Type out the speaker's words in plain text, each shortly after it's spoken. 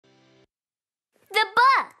the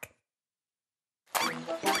book.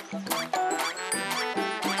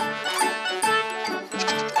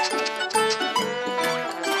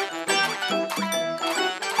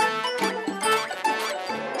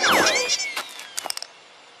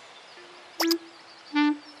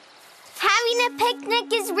 Having a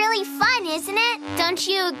picnic is really fun, isn't it? Don't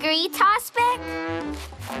you agree, Tospic?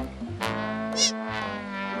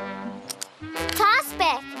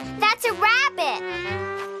 Tospic, that's a rabbit.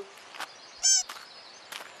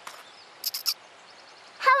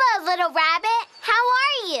 Hello, little rabbit. How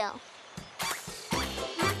are you?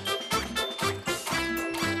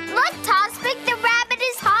 Look, Tospic, the rabbit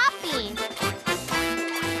is hopping.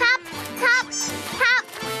 Hop, hop, hop.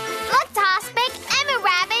 Look, Tospic, I'm a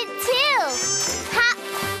rabbit too. Hop,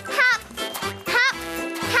 hop, hop,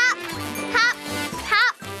 hop, hop, hop,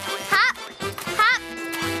 hop, hop, hop,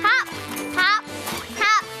 hop,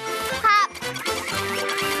 hop, hop.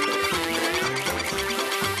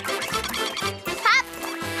 Hop,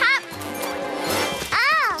 hop.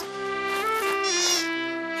 Oh.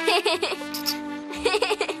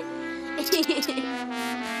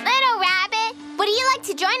 Little rabbit, would you like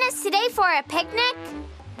to join us today for a picnic?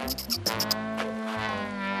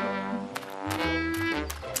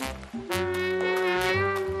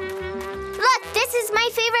 Look, this is my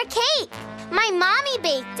favorite cake. My mommy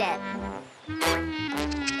baked it.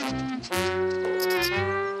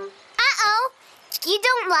 Uh-oh, you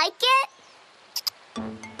don't like it?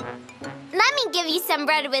 Let me give you some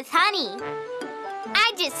bread with honey.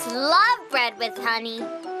 I just love bread with honey.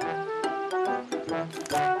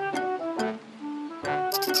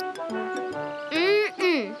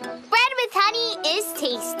 Bread with honey is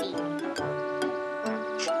tasty.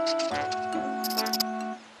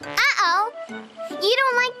 Uh-oh, you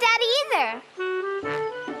don't like that either.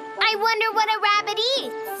 I wonder what a rabbit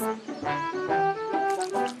eats.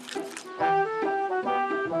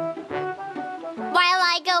 While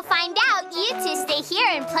I go find out, you two stay here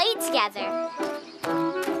and play together.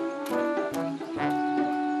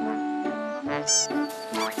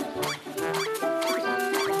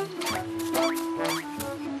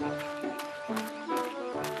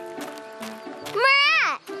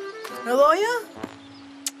 Niloya?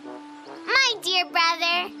 My dear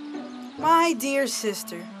brother. My dear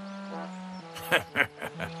sister.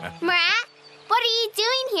 Murat, what are you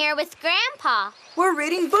doing here with Grandpa? We're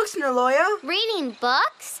reading books, Niloya. Reading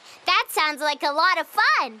books? That sounds like a lot of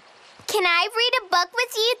fun. Can I read a book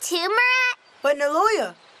with you too, Murat? But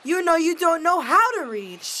Niloya, you know you don't know how to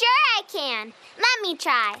read. Sure I can. Let me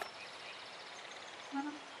try.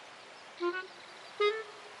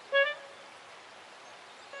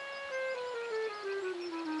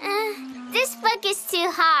 This book is too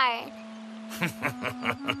hard.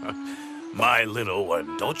 My little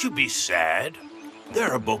one, don't you be sad.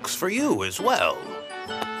 There are books for you as well.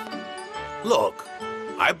 Look,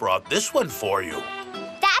 I brought this one for you.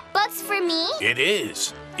 That book's for me? It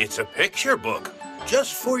is. It's a picture book,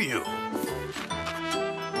 just for you.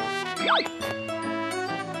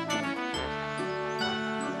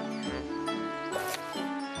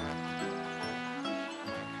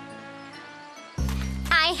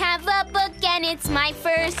 I have a book and it's my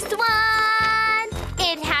first one.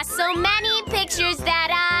 It has so many pictures that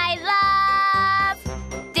I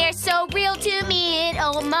love. They're so real to me, it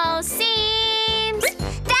almost seems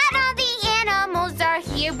that all the animals are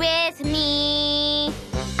here with me.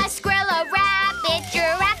 A squirrel, a rabbit,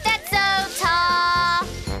 giraffe that's so tall,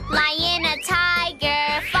 lion, a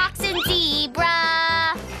tiger, fox and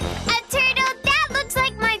zebra, a turtle that looks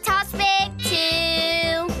like my Tospic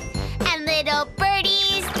too, and little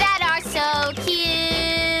birdies that are so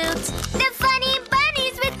cute. The funny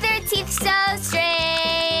bunnies with their teeth so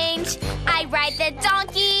strange. I ride the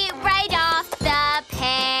donkey right off the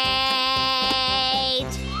page.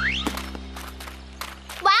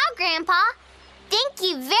 Wow, Grandpa. Thank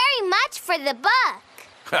you very much for the book.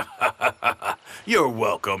 You're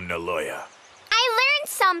welcome, Niloya. I learned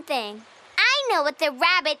something. I know what the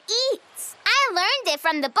rabbit eats. I learned it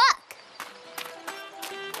from the book.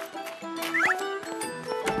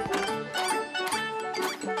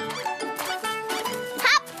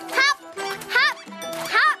 Hop, hop, hop,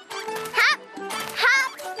 hop, hop,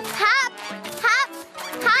 hop, hop, hop,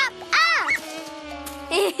 hop, ah!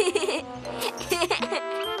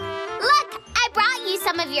 Look, I brought you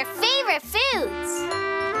some of your favorite foods.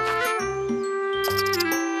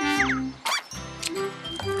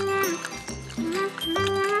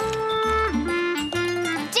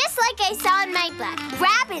 Just like I saw in my book,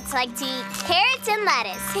 rabbits like to eat carrots and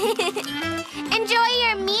lettuce. Enjoy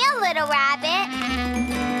your meal, little rabbit.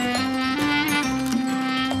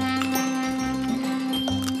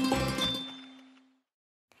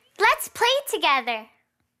 together.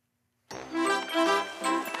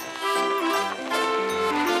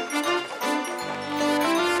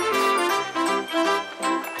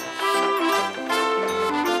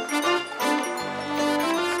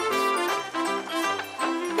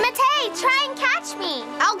 Matei, try and catch me.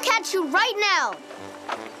 I'll catch you right now.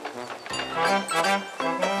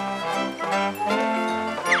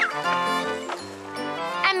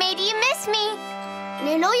 I made you miss me.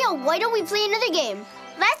 Niloya, why don't we play another game?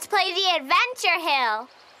 Let's play the Adventure Hill.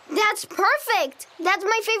 That's perfect. That's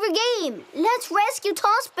my favorite game. Let's rescue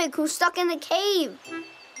Tospic, who's stuck in the cave.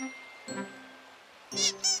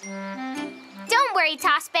 Don't worry,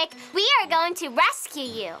 Tospic. We are going to rescue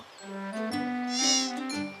you.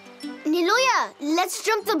 Niloya, let's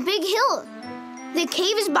jump the big hill. The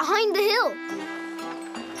cave is behind the hill.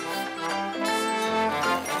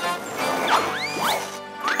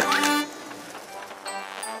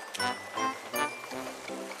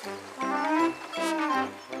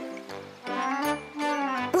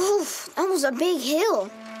 Oof, that was a big hill.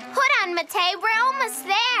 Hold on, Matei. We're almost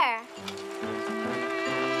there.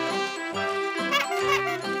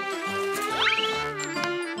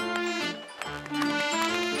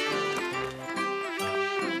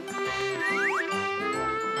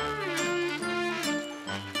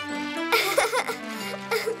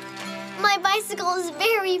 My bicycle is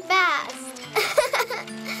very fast.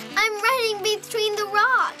 I'm running between the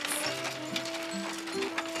rocks.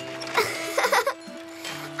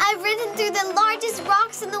 I've ridden through the largest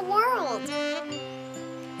rocks in the world.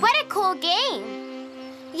 What a cool game.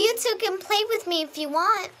 You two can play with me if you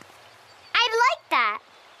want. I'd like that.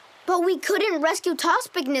 But we couldn't rescue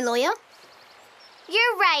Tospic, Niloya.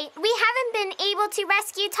 You're right. We haven't been able to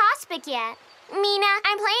rescue Tospic yet. Mina,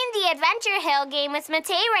 I'm playing the Adventure Hill game with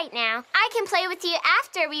Matei right now. I can play with you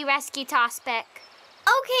after we rescue Tospic.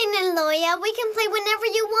 Okay, Niloya, we can play whenever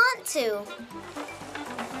you want to.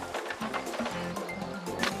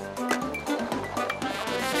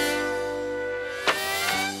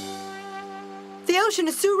 The ocean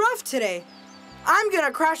is too rough today. I'm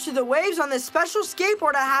gonna crash through the waves on this special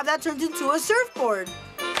skateboard I have that turns into a surfboard.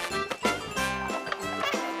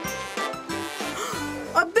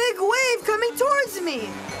 A big wave coming towards me.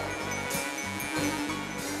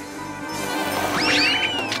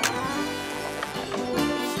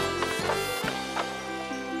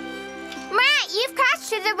 Matt, you've crashed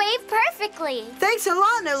through the wave perfectly. Thanks a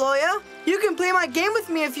lot, Niloya. You can play my game with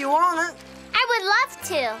me if you want. I would love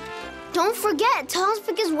to. Don't forget,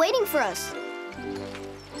 Tospic is waiting for us.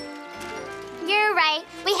 You're right.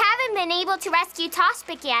 We haven't been able to rescue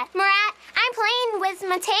Tospic yet. Murat, I'm playing with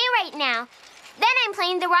Matei right now. Then I'm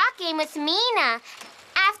playing the rock game with Mina.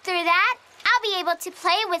 After that, I'll be able to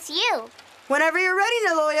play with you. Whenever you're ready,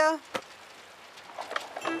 Niloya.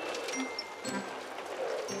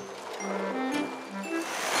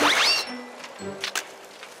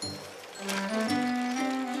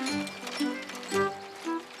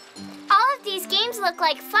 All of these games look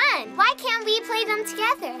like fun. Why can't we play them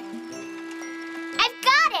together? I've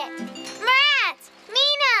got it! Murat!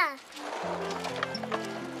 Mina!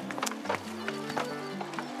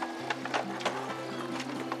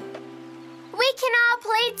 We can all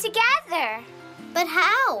play together. But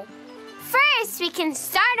how? First, we can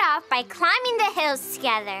start off by climbing the hills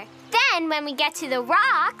together. Then, when we get to the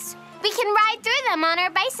rocks, we can ride through them on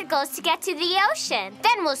our bicycles to get to the ocean.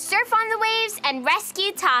 Then we'll surf on the waves and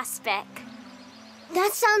rescue Tospic.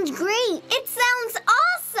 That sounds great. It sounds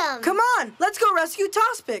awesome. Come on, let's go rescue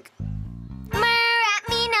Tospic. Murat,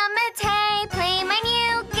 Mina, Matei, play my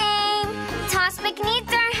new game. Tospic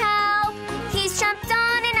needs our help. He's trapped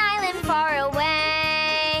on an island far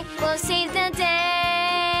away. We'll save the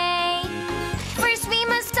day. First, we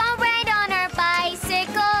must all ride on our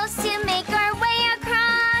bicycles to make our way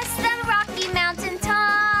across the rocky mountain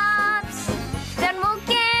tops. Then we'll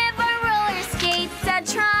give our roller skates a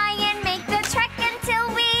try and make the trek until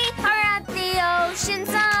we are at the ocean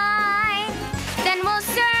side. Then we'll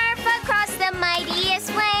surf across the mightiest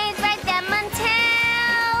waves, ride them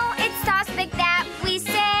until it's Tospic that we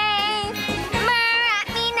save. Murat,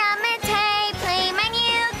 Mina, Matei, play my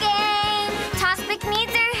new game. Tospic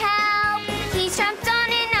needs our help. He's trapped on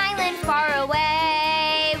an island far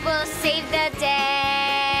away. We'll save the day.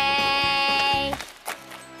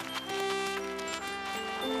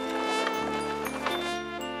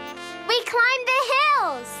 We climbed the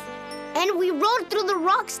hills. And we rode through the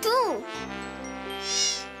rocks, too.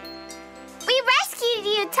 We rescued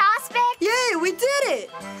you, Tospic. Yay, we did it!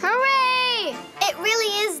 Hooray! It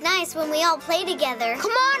really is nice when we all play together.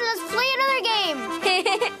 Come on, let's play another game.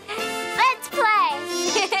 Let's play.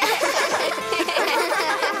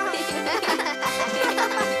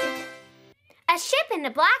 in the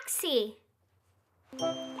Black Sea.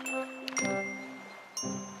 I'll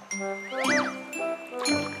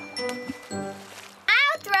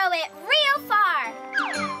throw it real far.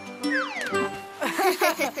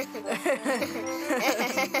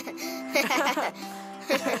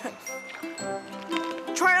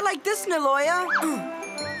 Try it like this, Niloya.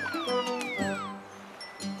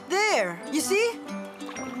 There, you see?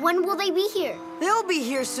 When will they be here? They'll be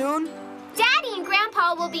here soon. Daddy and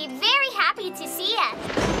Grandpa will be very happy to see us.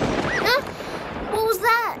 Huh? What was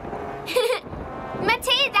that?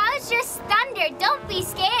 Matei, that was just thunder. Don't be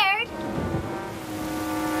scared.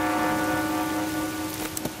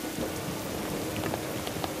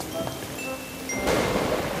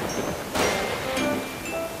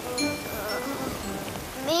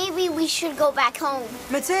 Maybe we should go back home.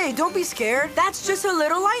 Matei, don't be scared. That's just a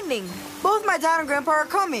little lightning. Both my dad and Grandpa are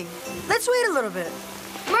coming. Let's wait a little bit.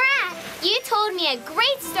 Murat, you told me a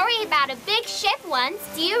great story about a big ship once.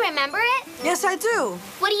 Do you remember it? Yes, I do.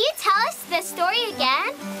 Will you tell us the story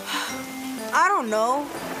again? I don't know.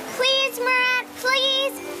 Please, Murat,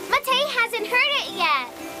 please. Matei hasn't heard it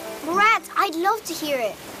yet. Murat, I'd love to hear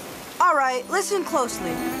it. All right, listen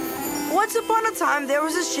closely. Once upon a time, there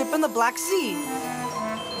was a ship in the Black Sea.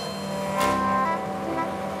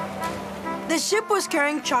 The ship was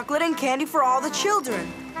carrying chocolate and candy for all the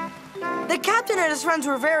children. The captain and his friends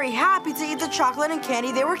were very happy to eat the chocolate and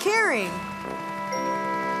candy they were carrying.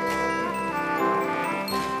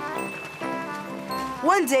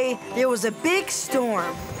 One day, there was a big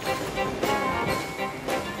storm.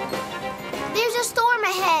 There's a storm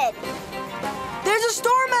ahead. There's a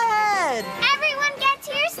storm ahead! Everyone get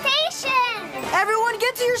to your station! Everyone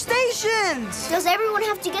get to your stations! Does everyone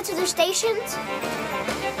have to get to their stations?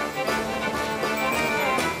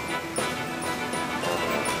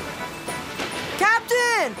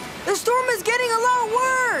 Captain! The storm is getting a lot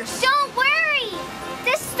worse! Don't worry!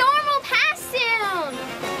 The storm will pass soon!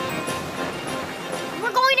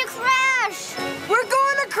 We're going to crash! We're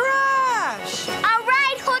going to crash! All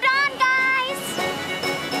right, hold on, guys!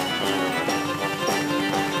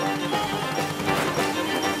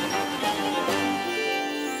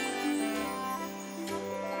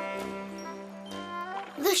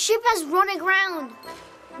 The ship has run aground.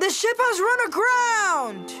 The ship has run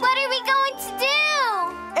aground! What are we going to do?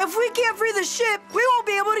 If we can't free the ship, we won't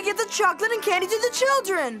be able to get the chocolate and candy to the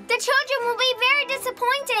children! The children will be very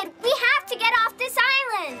disappointed. We have to get off this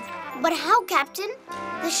island. But how, Captain?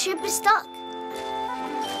 The ship is stuck.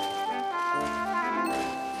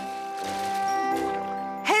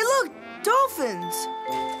 Hey, look! Dolphins!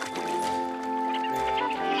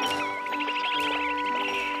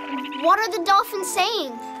 What are the dolphins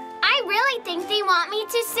saying? I really think they want me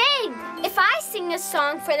to sing. If I sing a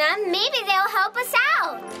song for them, maybe they'll help us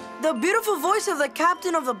out. The beautiful voice of the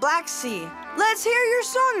captain of the Black Sea. Let's hear your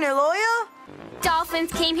song, Niloya.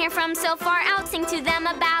 Dolphins came here from so far out. Sing to them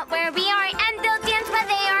about where we are, and they'll dance while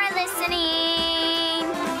they are listening.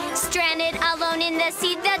 Stranded alone in the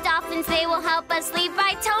sea, the dolphins, they will help us leave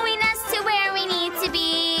by towing us to where we need to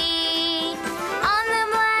be. On the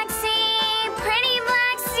Black Sea, pretty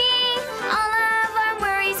Black Sea, all of our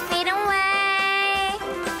worries fade away.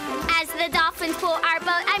 As the dolphins pull our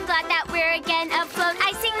boat, I'm glad that we're again afloat.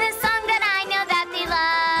 I sing the song that I know that they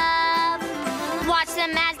love. Watch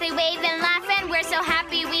them as they wave and laugh, and we're so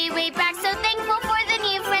happy we wave back. So thankful for the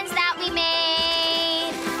new friends that we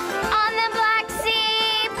made. On the Black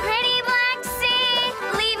Sea, pretty Black Sea,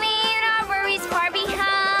 leaving our worries far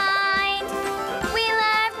behind. We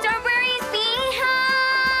left our worries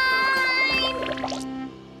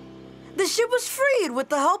behind. The ship was freed with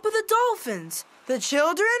the help of the dolphins. The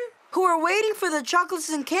children, who were waiting for the chocolates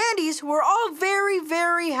and candies, were all very,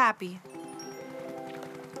 very happy.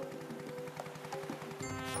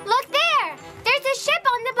 Look there! There's a ship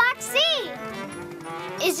on the Black Sea.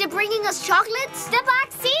 Is it bringing us chocolates? The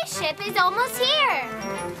Black Sea ship is almost here.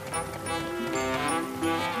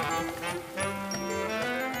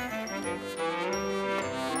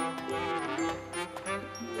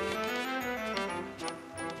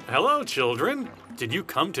 Hello, children. Did you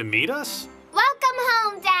come to meet us? Welcome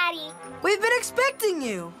home, Daddy. We've been expecting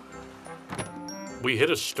you. We hit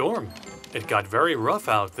a storm. It got very rough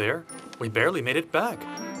out there. We barely made it back.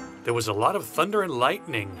 There was a lot of thunder and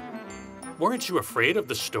lightning. Weren't you afraid of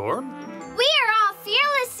the storm? We are all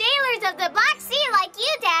fearless sailors of the Black Sea like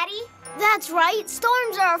you, Daddy. That's right.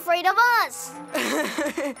 Storms are afraid of us.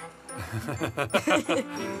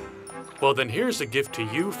 Well, then here's a gift to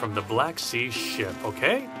you from the Black Sea ship,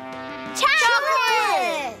 okay?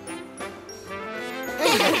 Chocolate!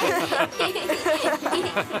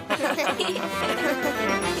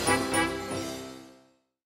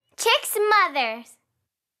 Chick's mothers.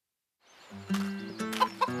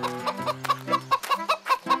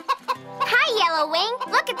 Yellow Wing.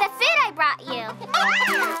 Look at the food I brought you.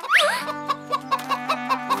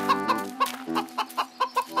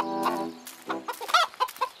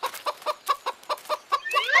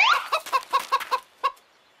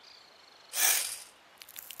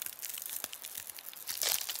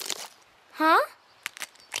 Huh?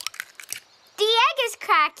 The egg is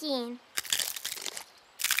cracking.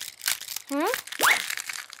 Huh?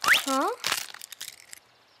 Huh?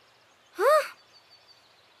 Huh?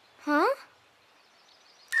 Huh?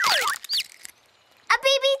 A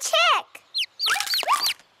baby chick!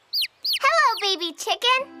 Hello, baby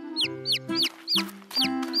chicken.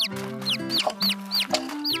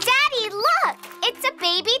 Daddy, look! It's a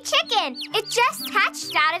baby chicken. It just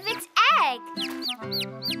hatched out of its egg.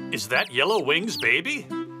 Is that Yellow Wing's baby?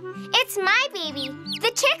 It's my baby.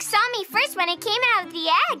 The chick saw me first when it came out of the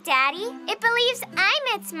egg, Daddy. It believes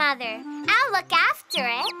I'm its mother. I'll look after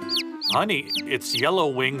it. Honey, it's Yellow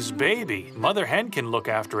Wing's baby. Mother Hen can look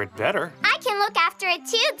after it better. I can look after it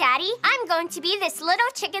too, Daddy. I'm going to be this little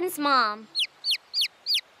chicken's mom.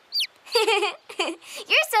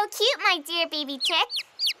 You're so cute, my dear baby chick.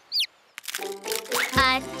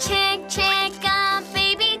 A chick, a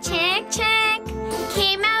baby chick,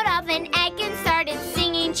 came out of an egg and started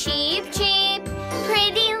singing cheep, cheep.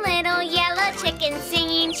 Pretty little yellow chicken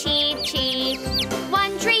singing cheep, cheep.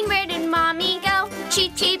 Wondering where did mommy go?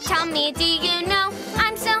 Cheep, cheep, tell me, do you know?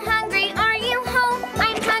 I'm so hungry, are you home?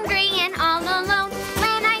 I'm hungry and all alone.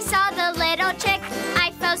 When I saw the little chick,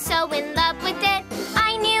 I fell so in love with it.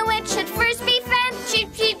 I knew it should first be fed.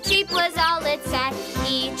 Cheep, cheep, cheep was all it said.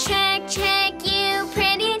 Eat chick, you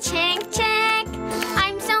pretty chick.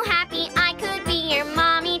 I'm so happy I could be your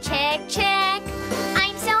mommy chick.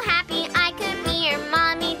 I'm so happy I could be your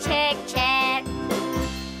mommy chick.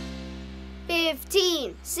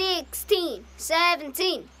 15, 16,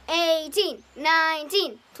 17, 18,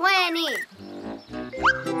 19, 20.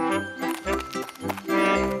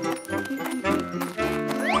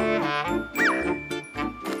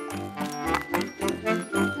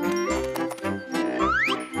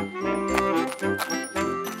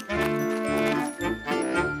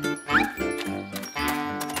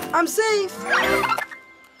 I'm safe.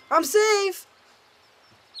 I'm safe.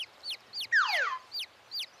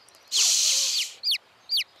 Shh.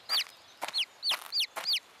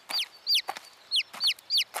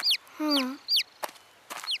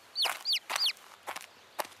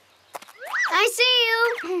 I see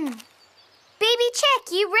you. Baby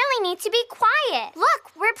chick, you really need to be quiet.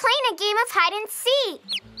 Look, we're playing a game of hide and seek.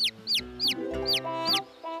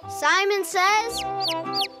 Simon says,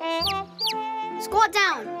 squat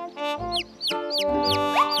down.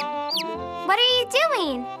 What are you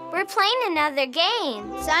doing? We're playing another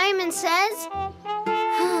game. Simon says,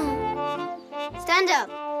 stand up.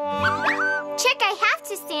 Chick, I have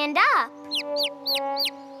to stand up.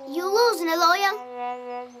 You lose, Niloya.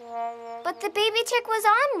 But the baby chick was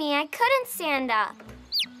on me. I couldn't stand up.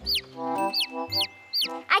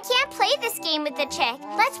 I can't play this game with the chick.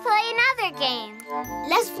 Let's play another game.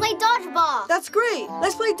 Let's play dodgeball. That's great.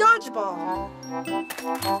 Let's play dodgeball.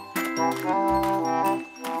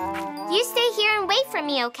 You stay here and wait for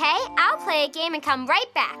me, okay? I'll play a game and come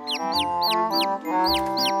right back.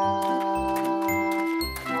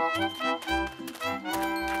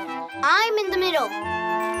 I'm in the middle.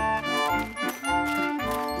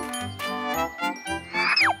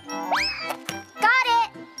 Got it!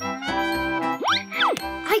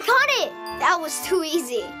 I got it. That was too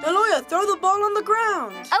easy. Niloya, throw the ball on the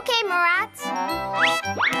ground. Okay, Murat.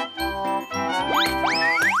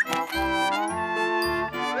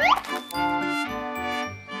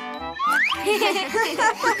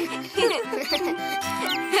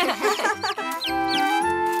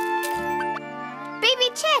 Baby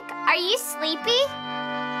chick, are you sleepy?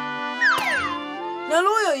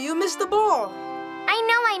 Niloya, you missed the ball. I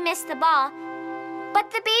know I missed the ball, but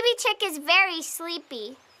the baby chick is very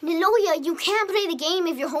sleepy. Niloya, you can't play the game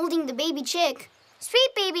if you're holding the baby chick.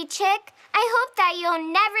 Sweet baby chick, I hope that you'll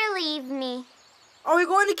never leave me. Are we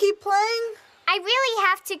going to keep playing? I really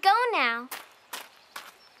have to go now.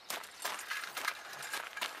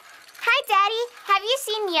 Hi, Daddy. Have you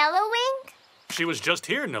seen Yellow Wing? She was just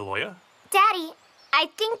here, Niloya. Daddy, I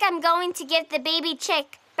think I'm going to give the baby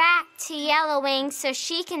chick back to Yellow Wing so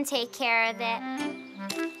she can take care of it.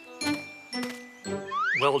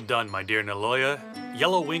 Well done, my dear Niloya.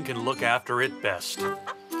 Yellow Wing can look after it best.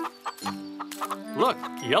 Look,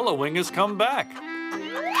 Yellow Wing has come back.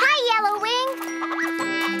 Hi, Yellow Wing.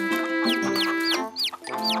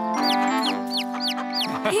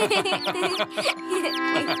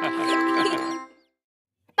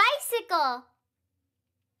 Bicycle.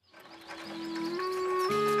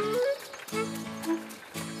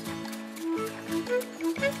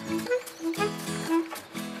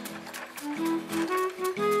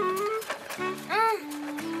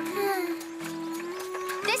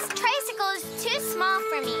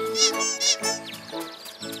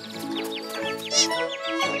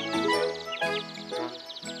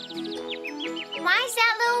 is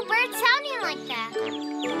that little bird sounding like that?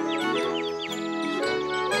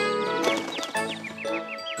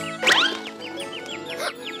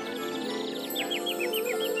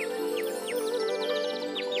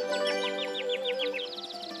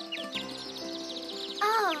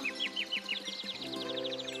 Oh.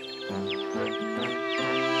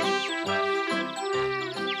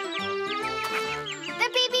 The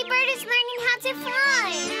baby bird is learning how to fly.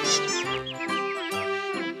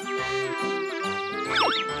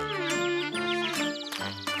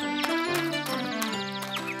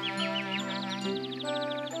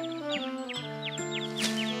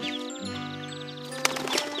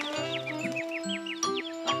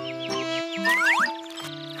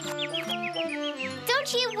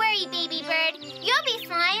 Don't you worry, baby bird. You'll be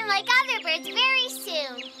flying like other birds very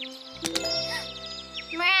soon.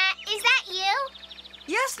 Marat, is that you?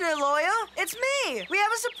 Yes, Niloya, it's me. We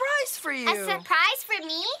have a surprise for you. A surprise for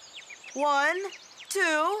me? 1,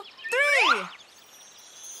 2, 3.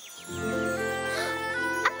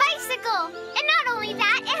 A bicycle! And not only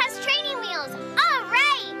that, it has training wheels. All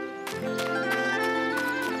right!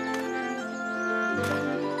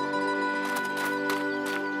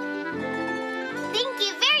 Thank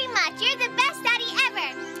you very much. You're the best daddy ever.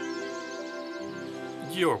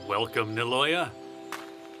 You're welcome, Niloya.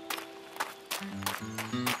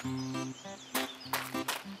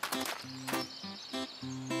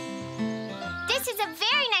 This is a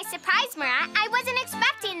very nice surprise, Marat. I wasn't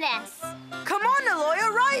expecting this. Come on,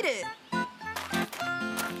 Niloya, ride it.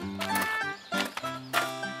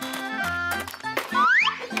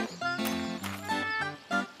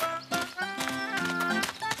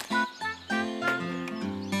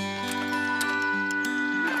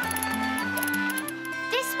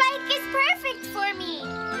 This bike is perfect for me.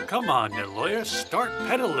 Come on, Niloya, start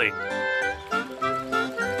pedaling.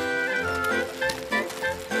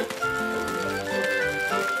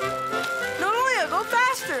 Niloya, go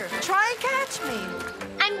faster. Try and catch me.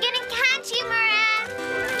 I'm gonna catch you, Marat.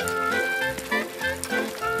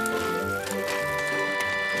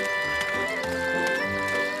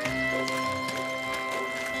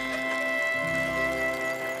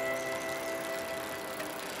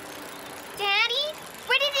 Daddy?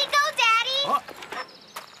 Where did he go, Daddy? Huh?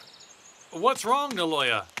 What's wrong,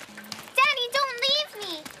 Niloya? Daddy, don't leave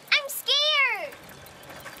me. I'm scared.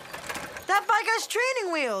 That bike has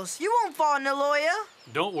training wheels. You won't fall, Niloya.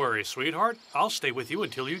 Don't worry, sweetheart. I'll stay with you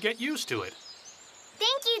until you get used to it.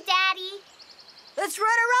 Thank you, Daddy. Let's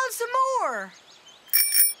ride around some more.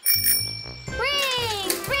 Ring,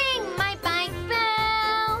 ring my bike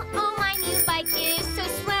bell. Oh, my new bike is so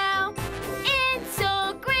swell. It's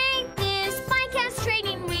so great. This bike has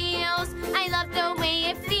training wheels. I love the way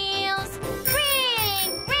it feels.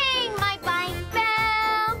 Ring, ring my bike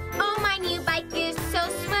bell. Oh, my new bike is so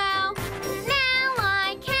swell. Now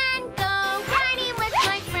I can go riding with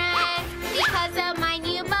my friends because of my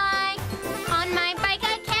new bike. On my bike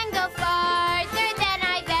I can go farther than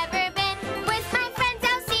I've ever been. With my friends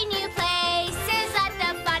I'll see new places. Let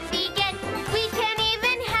the fun begin. We can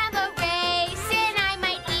even have a race and I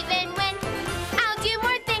might even win. I'll do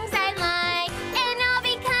more things I like and all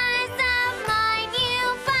because of my new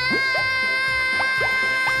bike.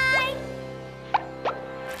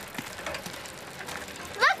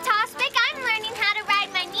 Look, Tospic, I'm learning how to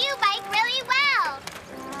ride my new bike really well.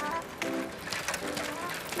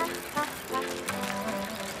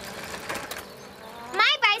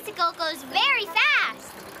 My bicycle goes very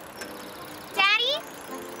fast. Daddy?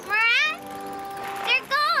 Marat? They're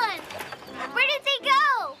gone. Where did they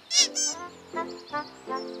go?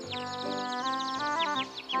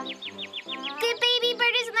 The baby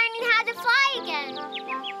bird is learning how to fly again.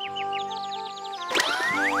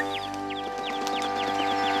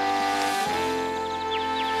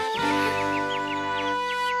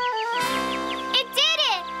 It did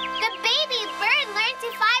it! The baby bird learned to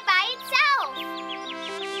fly by itself.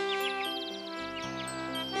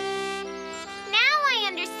 Now I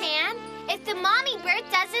understand. If the mommy bird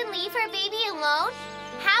doesn't leave her baby alone,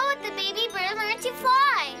 how would the baby bird learn to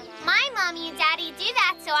fly? My mommy and daddy do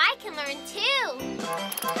that so I can learn too.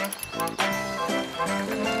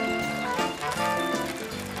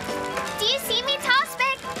 Do you see me,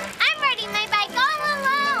 Tospic? I'm riding my bike all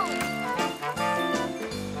alone.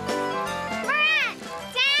 Marat!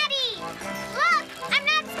 Daddy! Look! I'm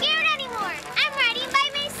not scared anymore. I'm riding by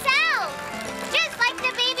myself. Just like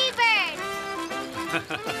the baby bird.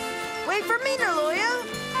 Wait for me, Niloya.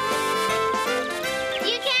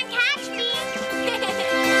 You can't catch me.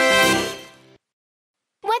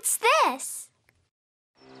 What's this?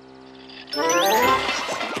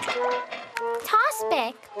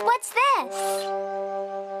 Tospic, what's this?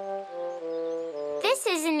 This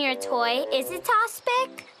isn't your toy, is it,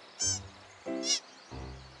 Tospic?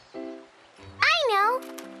 I know!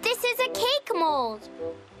 This is a cake mold.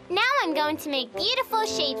 Now I'm going to make beautiful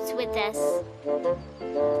shapes with this.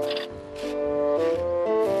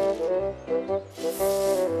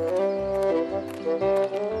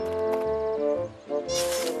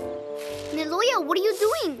 Niloya, what are you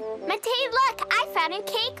doing? Matei, look! I found a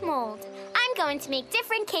cake mold. I'm going to make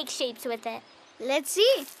different cake shapes with it. Let's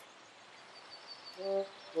see.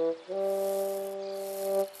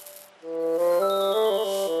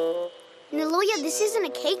 Niloya, this isn't a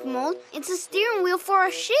cake mold. It's a steering wheel for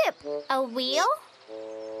a ship. A wheel?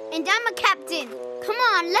 And I'm a captain. Come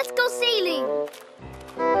on, let's go sailing.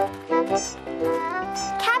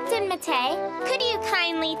 Captain Matei, could you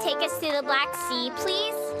kindly take us to the Black Sea,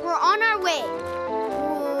 please? We're on our way.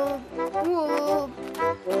 Whoop, whoop.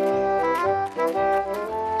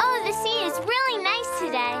 Oh, the sea is really nice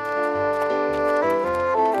today.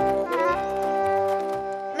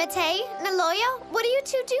 Matei, Niloya, what are you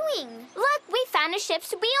two doing? Look, we found a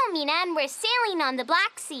ship's wheel, Mina, and we're sailing on the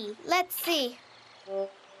Black Sea. Let's see.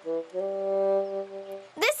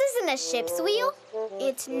 This isn't a ship's wheel.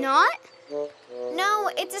 It's not? No,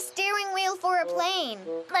 it's a steering wheel for a plane.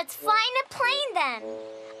 Let's fly in a plane then.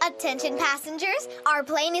 Attention passengers, our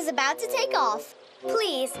plane is about to take off.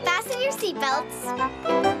 Please fasten your seatbelts.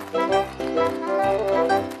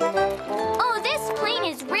 Oh, this plane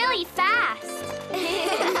is really fast.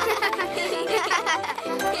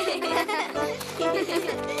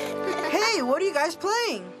 Hey, what are you guys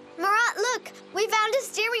playing? Marat, look, we found a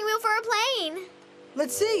steering wheel for a plane.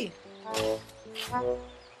 Let's see.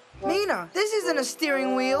 Mina, this isn't a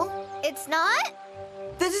steering wheel. It's not?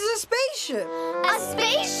 This is a spaceship. A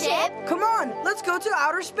spaceship? Come on, let's go to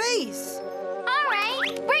outer space. All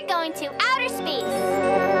right, we're going to outer space.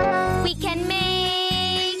 We can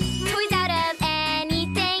make toys out of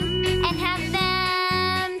anything and have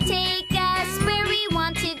them take us where we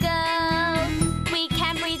want to go. We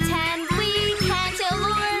can pretend we can tilt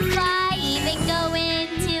or fly, even go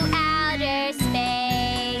into outer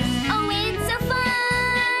space. Oh, it's so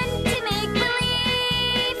fun to make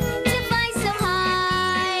believe, to fly so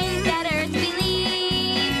high that Earth we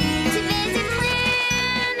leave, to visit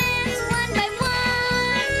planets one by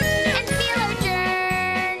one, and feel our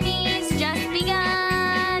journey's just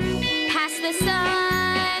begun. Past the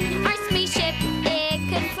sun, our spaceship, it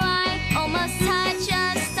could fly, almost touch a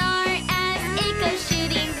star as it goes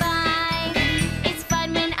shooting by. It's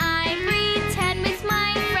fun when I pretend with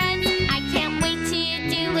my friends. I can't wait to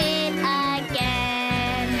do it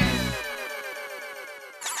again.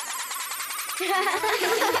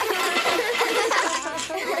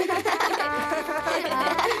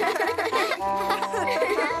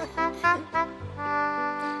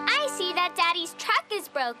 I see that Daddy's truck is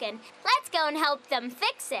broken. Let's go and help them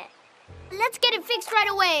fix it. Let's get it fixed right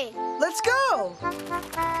away. Let's go.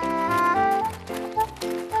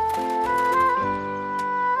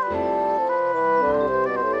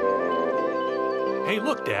 Hey,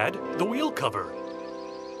 look, Dad, the wheel cover.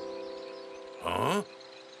 Huh?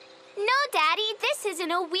 No, Daddy, this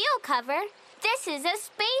isn't a wheel cover. This is a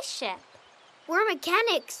spaceship. We're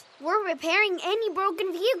mechanics. We're repairing any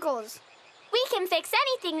broken vehicles. We can fix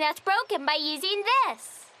anything that's broken by using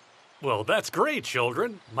this. Well, that's great,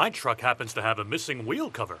 children. My truck happens to have a missing wheel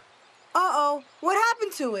cover. Uh-oh, what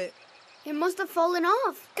happened to it? It must have fallen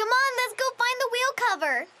off. Come on, let's go find the wheel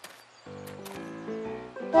cover.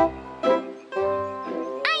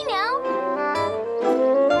 I know.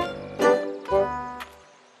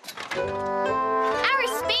 Our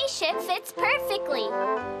spaceship fits perfectly.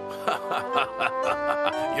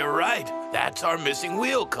 You're right. That's our missing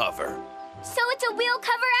wheel cover. So it's a wheel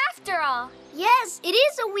cover after all. Yes, it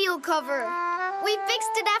is a wheel cover. We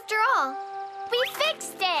fixed it after all. We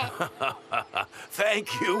fixed it.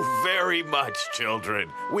 Thank you very much,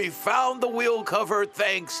 children. We found the wheel cover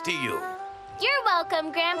thanks to you. You're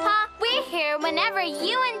welcome, Grandpa. We're here whenever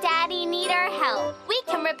you and Daddy need our help. We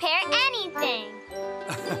can repair anything.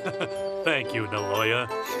 Thank you, Niloya.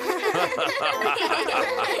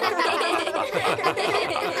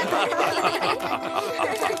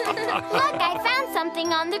 Look, I found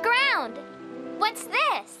something on the ground. What's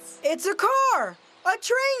this? It's a car. A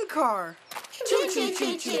train car.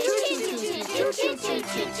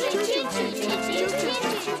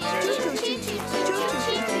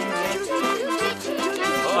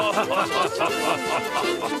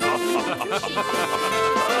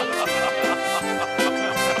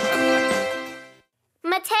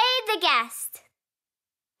 Matei the guest.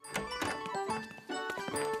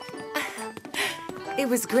 It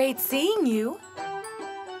was great seeing you.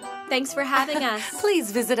 Thanks for having us.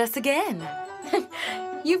 Please visit us again.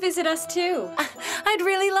 You visit us too. I'd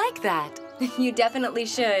really like that. You definitely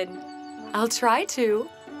should. I'll try to.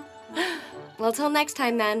 Well, till next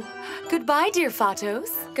time then. Goodbye, dear Fatos.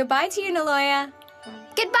 Goodbye to you, Niloya.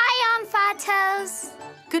 Goodbye, Aunt Fatos.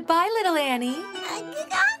 Goodbye, little Annie.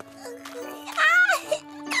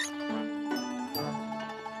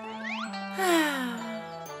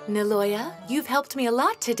 Niloya, you've helped me a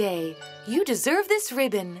lot today. You deserve this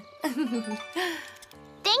ribbon.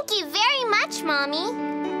 Thank you very much, Mommy.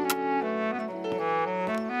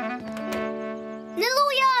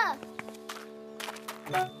 Niloya!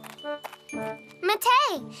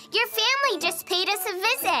 Matei, your family just paid us a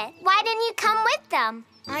visit. Why didn't you come with them?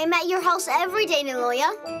 I'm at your house every day,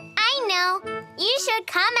 Niloya. I know. You should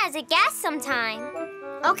come as a guest sometime.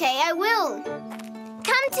 Okay, I will.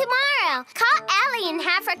 Come tomorrow. Call Ellie and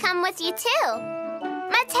have her come with you, too.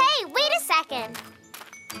 Matei, wait a second.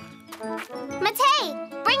 Matei,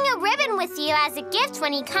 bring a ribbon with you as a gift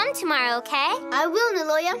when you come tomorrow, okay? I will,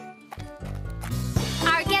 Niloya.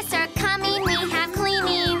 Our guests are coming. We have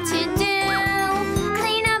cleaning to do.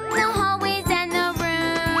 Clean up the hallways and the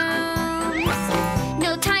rooms.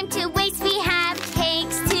 No time to waste. We have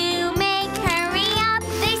cakes to make. Hurry up.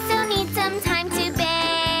 They still need some time to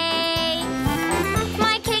bake.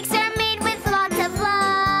 My cakes are made with lots of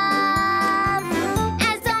love,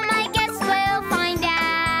 as all my guests will find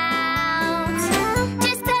out.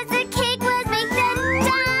 Just as the cake was baked and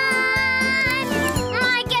done,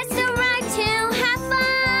 my guests arrived to have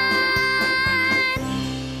fun.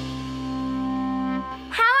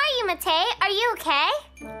 How are you, Matei? Are you okay?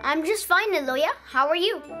 I'm just fine, Niloya. How are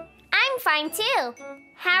you? I'm fine, too.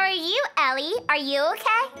 How are you, Ellie? Are you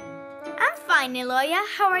okay? I'm fine, Niloya.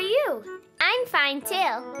 How are you? I'm fine, too.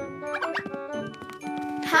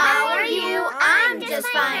 How are you? I'm just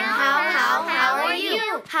fine. How are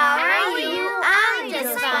you? How are you? I'm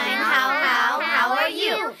just fine. How are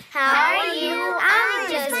you? How are you? I'm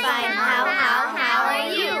just fine. How are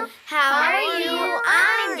you? How are you?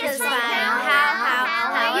 I'm just fine.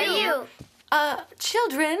 How are you?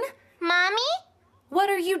 Children, Mommy? what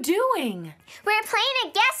are you doing? We're playing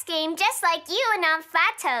a guess game just like you and Aunt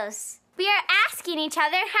Fatos. We are asking each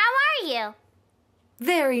other, how are you?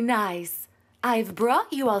 Very nice. I've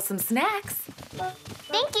brought you all some snacks.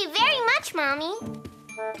 Thank you very much, Mommy.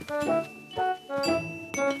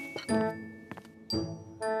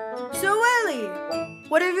 So, Ellie,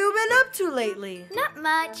 what have you been up to lately? Not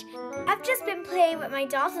much. I've just been playing with my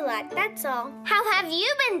dolls a lot, that's all. How have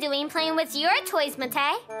you been doing playing with your toys,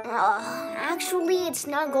 Matei? Actually, it's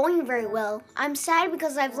not going very well. I'm sad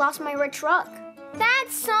because I've lost my red truck.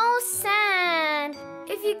 That's so sad.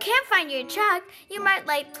 If you can't find your truck, you might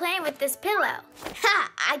like playing with this pillow.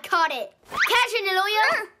 Ha! I caught it. Catch it,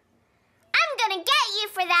 Niloya. I'm gonna get you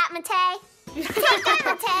for that, Matei. Take that,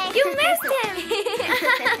 Matei. You missed him.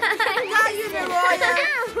 Got you, Niloya.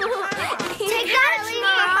 Take that,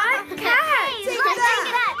 Niloya. Catch. Take that.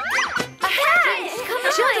 Catch. Come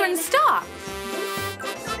on. Children, stop!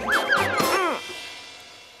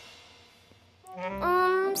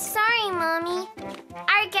 Sorry, Mommy.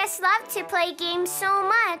 Our guests love to play games so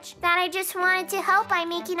much that I just wanted to help by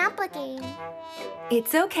making up a game.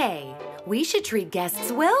 It's okay. We should treat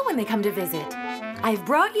guests well when they come to visit. I've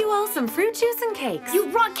brought you all some fruit juice and cakes. You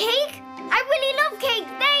brought cake? I really love cake,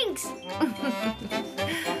 thanks.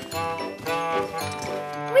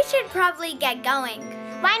 We should probably get going.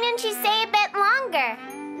 Why don't you stay a bit longer?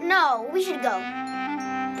 No, we should go.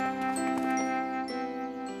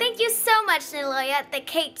 Thank you so much, Niloya. The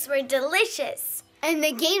cakes were delicious. And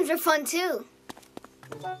the games were fun, too.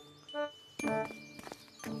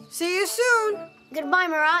 See you soon. Goodbye,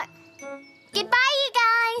 Marat. Goodbye, you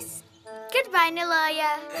guys. Goodbye,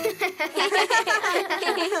 Niloya.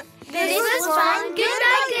 This was fun.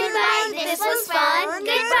 Goodbye. This was fun.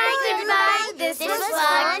 Goodbye. This was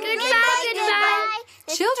fun. Goodbye.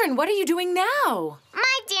 Children, what are you doing now?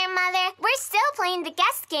 My dear mother, we're still playing the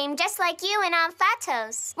guest game just like you and Aunt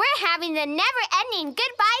Fatos. We're having the never-ending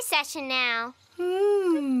goodbye session now.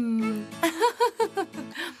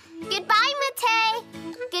 Goodbye, Matei.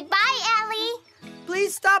 Goodbye, Ellie.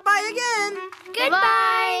 Please stop by again.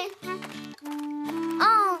 Goodbye.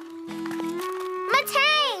 Oh.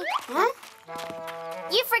 Matei! Huh?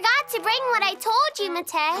 You forgot to bring what I told you,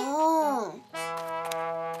 Matei. Oh.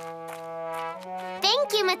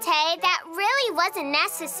 Thank you, Matei. That really wasn't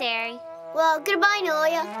necessary. Well, goodbye,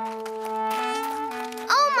 Niloya.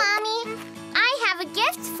 Oh, Mommy, I have a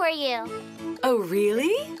gift for you. Oh,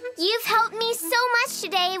 really? You've helped me so much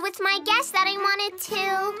today with my guest that I wanted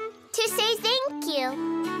to say thank you.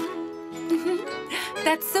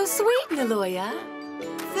 That's so sweet, Niloya.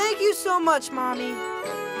 Thank you so much, Mommy.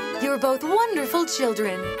 You're both wonderful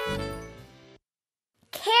children.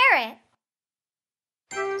 Carrot.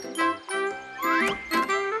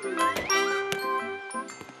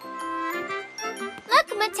 Look,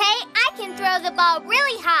 Matei, I can throw the ball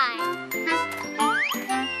really high.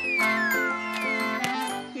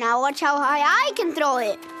 Now watch how high I can throw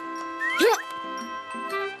it.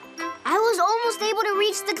 I was almost able to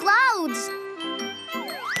reach the clouds.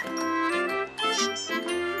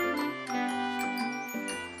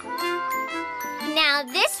 Now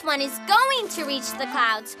this one is going to reach the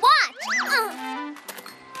clouds. Watch!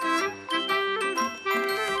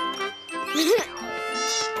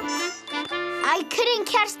 I couldn't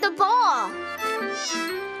catch the ball.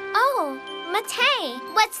 Oh, Matei,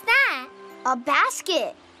 what's that? A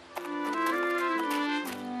basket.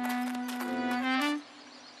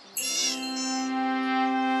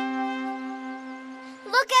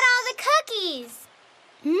 Look at all the cookies.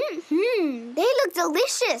 They look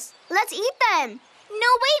delicious. Let's eat them. No,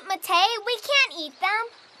 wait, Matei, we can't eat them.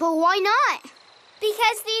 But why not?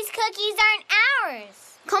 Because these cookies aren't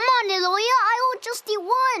ours. Come on, Niloya, I will just eat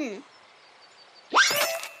one.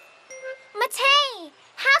 Matei,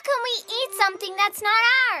 how can we eat something that's not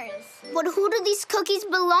ours? But who do these cookies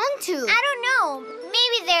belong to? I don't know.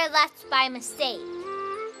 Maybe they're left by mistake.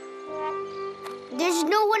 There's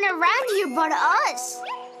no one around here but us.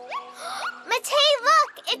 Matei,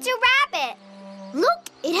 look! It's a rabbit. Look,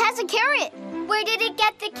 it has a carrot. Where did it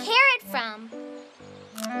get the carrot from?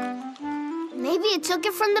 Maybe it took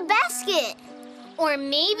it from the basket. Or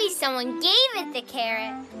maybe someone gave it the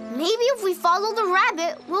carrot. Maybe if we follow the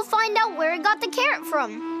rabbit, we'll find out where it got the carrot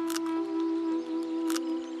from.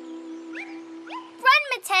 Run,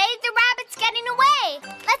 Matei! The rabbit's getting away!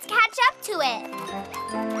 Let's catch up to it.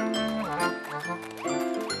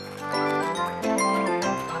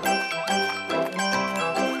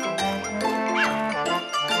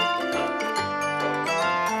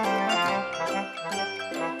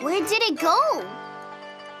 Where did it go?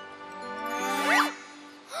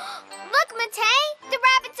 Look, Matei! The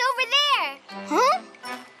rabbit's over there! Huh?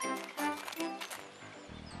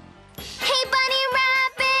 Hey, Bunny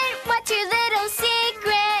Rabbit, what's your little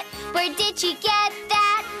secret? Where did you get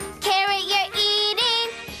that carrot you're eating?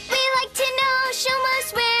 We like to know, show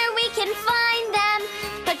us where we can find them.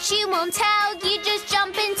 But you won't tell, you just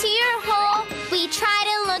jump into your hole. We try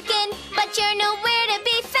to look in, but you're nowhere to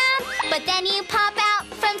be found. But then you pop out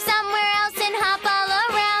from somewhere else and hop all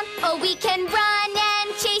around. Oh, we can run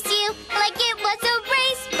and chase you like it was a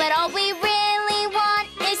race. But all we really want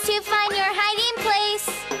is to find your hiding place.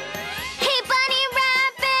 Hey, Bunny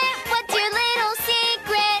Rabbit, what's your little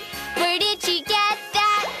secret? Where did you get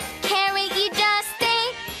that carrot you just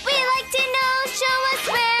ate? We like to know, show us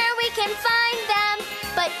where we can find them.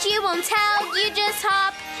 But you won't tell, you just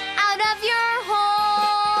hop out of your hole.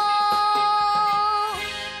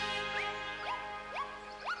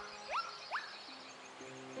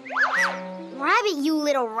 Rabbit, you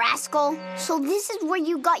little rascal. So this is where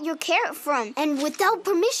you got your carrot from, and without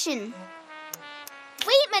permission.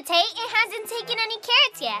 Wait, Matei, it hasn't taken any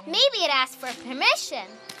carrots yet. Maybe it asked for permission.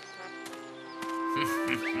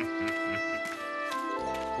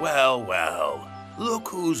 Well, well, look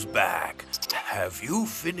who's back. Have you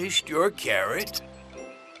finished your carrot?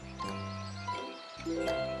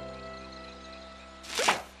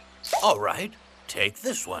 All right, take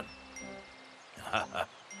this one.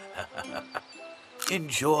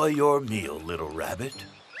 Enjoy your meal, little rabbit.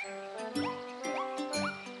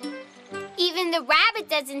 Even the rabbit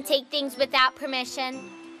doesn't take things without permission.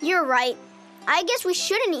 You're right. I guess we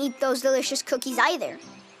shouldn't eat those delicious cookies either.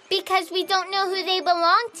 Because we don't know who they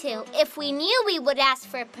belong to. If we knew, we would ask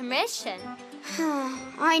for permission.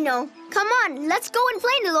 I know. Come on, let's go and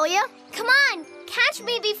play, Niloya. Come on, catch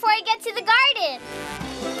me before I get to the garden.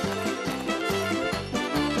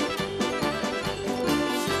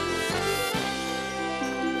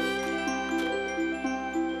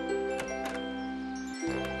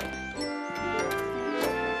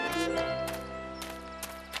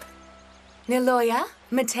 Niloya,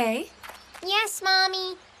 Matei, Yes,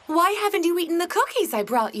 Mommy. why haven't you eaten the cookies I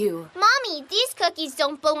brought you? Mommy, these cookies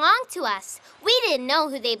don't belong to us. We didn't know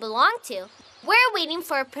who they belong to. We're waiting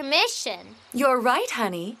for permission. You're right,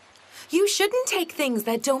 honey. You shouldn't take things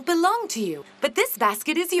that don't belong to you. But this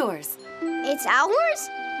basket is yours. It's ours?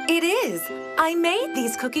 It is. I made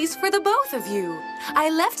these cookies for the both of you. I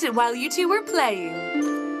left it while you two were playing.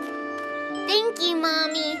 Thank you,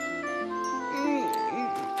 Mommy.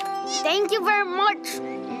 Thank you very much.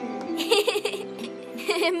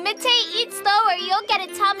 Matei, eat slower. You'll get a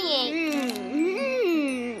tummy ache.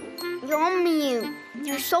 Yummy.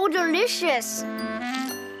 They're so delicious.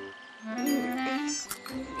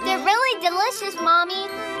 The delicious, Mommy.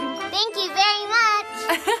 Thank you very much.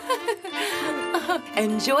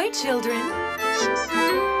 Enjoy, children.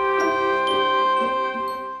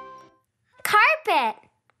 Carpet.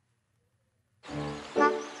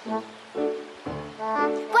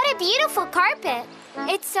 What a beautiful carpet.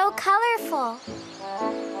 It's so colorful.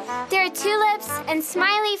 There are tulips and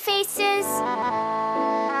smiley faces.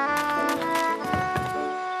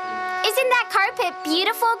 Isn't that carpet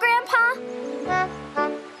beautiful, Grandpa?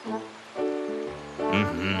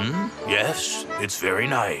 Yes, it's very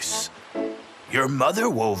nice. Your mother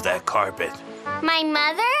wove that carpet. My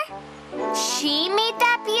mother? She made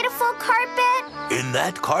that beautiful carpet? In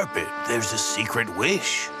that carpet, there's a secret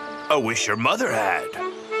wish. A wish your mother had.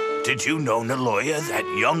 Did you know, Niloya, that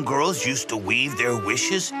young girls used to weave their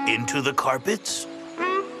wishes into the carpets?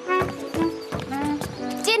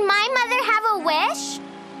 Did my mother have a wish?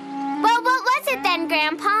 Well, what was it then,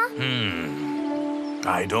 Grandpa?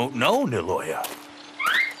 I don't know, Niloya.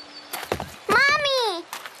 Mommy!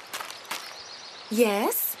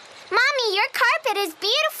 Yes? Mommy, your carpet is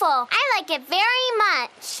beautiful. I like it very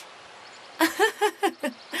much.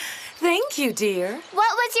 Thank you, dear.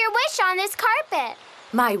 What was your wish on this carpet?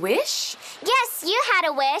 My wish? Yes, you had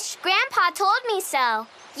a wish. Grandpa told me so.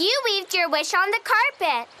 You weaved your wish on the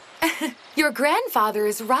carpet. Your grandfather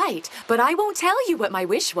is right, but I won't tell you what my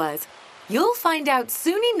wish was. You'll find out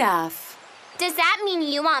soon enough. Does that mean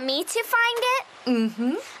you want me to find it?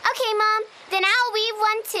 Mm-hmm. Okay, Mom. Then I'll weave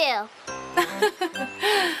one too.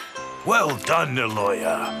 Well done,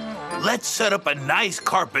 Niloya. Let's set up a nice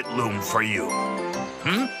carpet loom for you.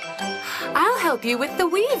 I'll help you with the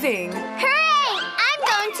weaving. Hooray! I'm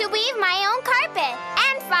going to weave my own carpet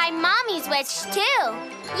and find Mommy's wish too.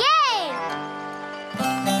 Yay!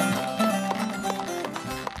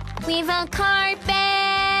 Weave a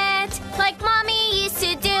carpet like Mommy used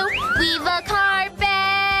to do. Weave a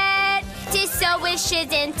carpet to sew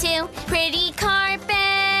wishes into. Pretty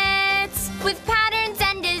carpets with patterns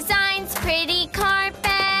and designs. Pretty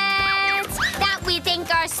carpets that we think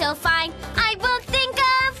are so fine. I will think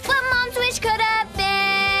of what Mom's wish could have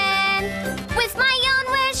been. With my own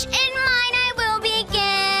wish in mind, I will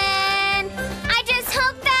begin. I just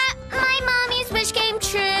hope that my Mommy's wish came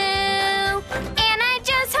true. And I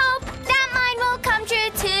just hope that mine will come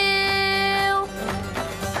true too.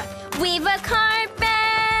 Weave a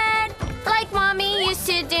carpet like Mommy used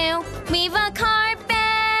to do. Weave a carpet.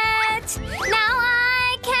 Now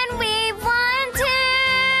I can weave one too.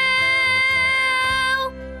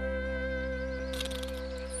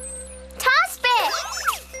 Toss-Pick!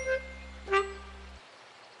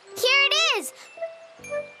 Here it is.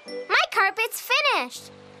 My carpet's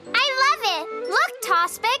finished. I love it. Look,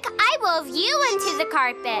 Toss-Pick, I wove you into the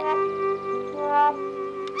carpet.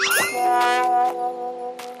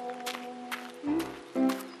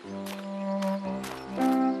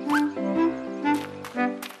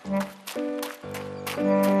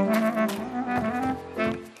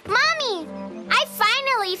 Mommy, I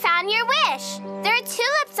finally found your wish. There are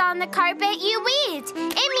tulips on the carpet you weaved.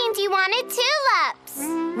 It means you wanted tulips.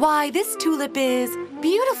 Why, this tulip is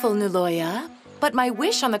beautiful, Niloya. But my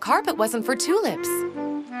wish on the carpet wasn't for tulips.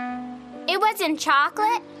 It wasn't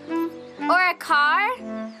chocolate, or a car,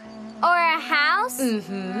 or a house,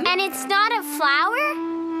 and it's not a flower?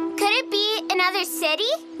 Could it be another city?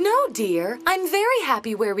 No, dear. I'm very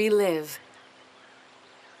happy where we live.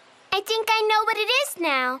 I think I know what it is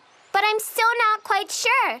now, but I'm still not quite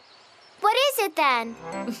sure. What is it then?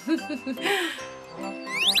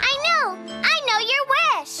 I know your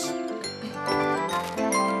wish.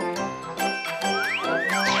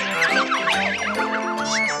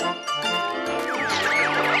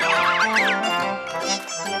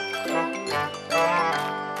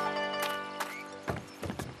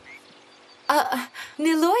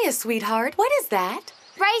 Niloya, sweetheart, what is that?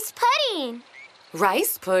 Rice pudding.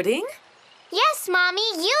 Rice pudding? Yes, Mommy,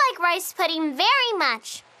 you like rice pudding very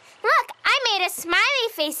much. Look, I made a smiley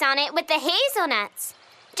face on it with the hazelnuts,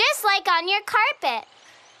 just like on your carpet.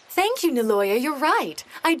 Thank you, Niloya, you're right.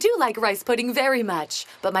 I do like rice pudding very much,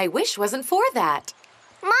 but my wish wasn't for that.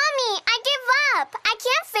 Mommy, I give up. I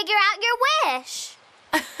can't figure out your wish.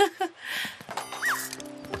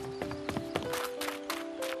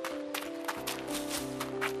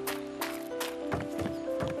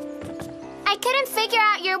 I couldn't figure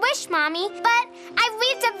out your wish, Mommy, but I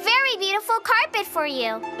weaved a very beautiful carpet for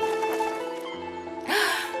you.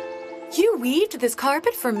 You weaved this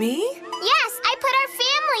carpet for me? Yes, I put our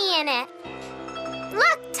family in it.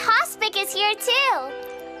 Look, Toss-Pick is here too.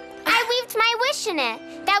 I weaved my wish in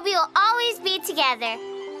it, that we will always be together.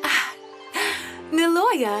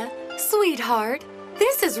 Niloya, sweetheart,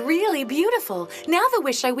 This is really beautiful. Now the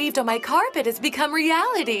wish I weaved on my carpet has become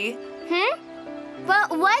reality. What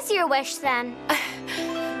was your wish then?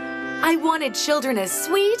 I wanted children as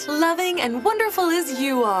sweet, loving, and wonderful as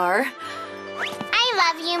you are. I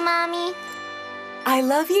love you, Mommy. I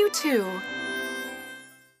love you too.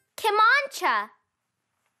 Kamancha.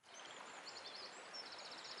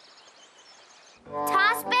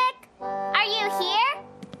 Tospic, are you here?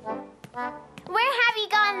 Where have you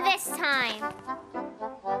gone this time?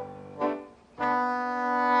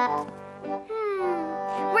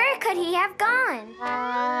 Where could he have gone?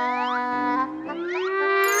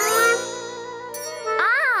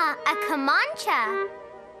 Ah, a Kamancha.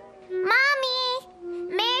 Mommy,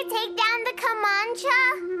 may I take down the Kamancha?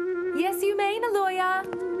 Yes, you may, Niloya.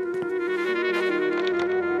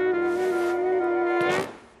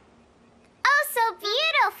 Oh, so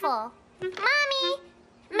beautiful. Mommy,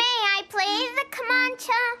 may I play the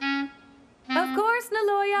Kamancha? Of course,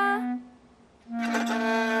 Niloya.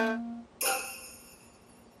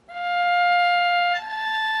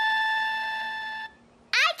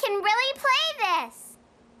 I can really play this.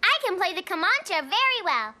 I can play the Kamancha very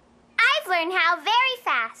well. I've learned how very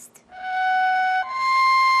fast.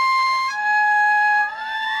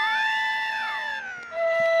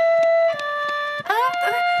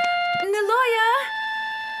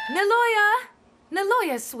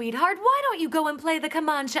 Niloya, sweetheart, why don't you go and play the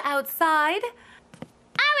Kamancha outside?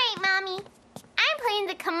 All right, Mommy. I'm playing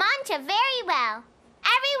the Kamancha very well.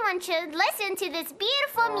 Everyone should listen to this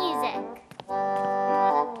beautiful music.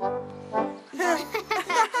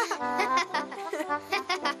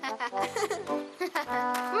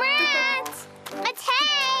 Brent!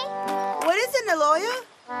 Matei! What is it, Niloya?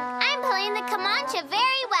 I'm playing the Kamancha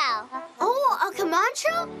very well. Oh, a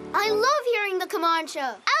Kamancha? I love hearing the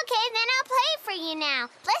Kamancha. Okay, then I'll play it for you now.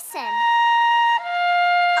 Listen.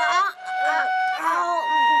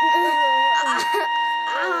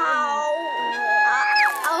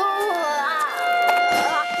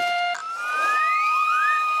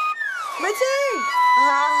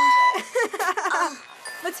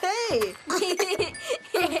 Matei!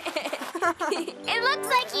 It looks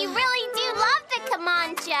like you really do love the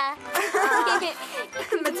Kamancha.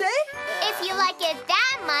 Matei? If you like it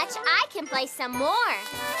that much, I can play some more.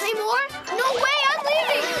 Play more? No way, I'm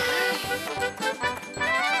leaving!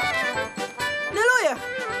 Niloya,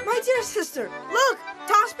 my dear sister, look,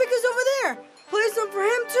 Tospic is over there. Play some for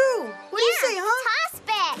him too. What do you say, huh?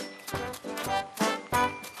 Tospic!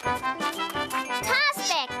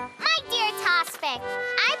 Tospic! My dear Tospic!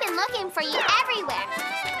 I've been looking for you everywhere.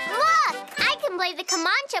 Look! I can play the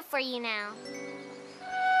Kamancha for you now.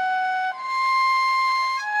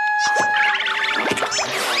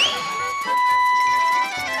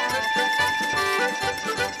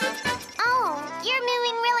 Oh, you're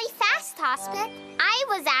moving really fast, Tospic. I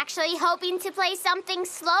was actually hoping to play something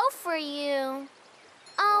slow for you.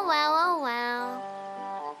 Oh, well, oh, well.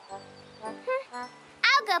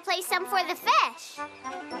 I'll go play some for the fish.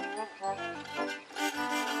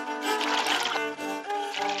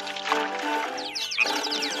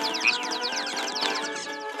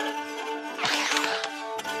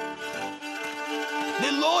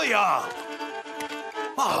 Niloya!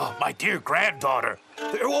 Oh, my dear granddaughter.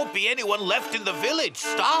 There won't be anyone left in the village.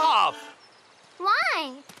 Stop!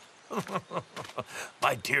 Why?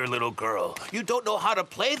 My dear little girl, you don't know how to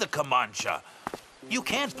play the Kamancha. You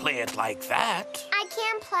can't play it like that. I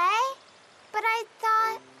can't play? But I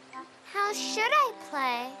thought, how should I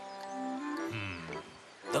play?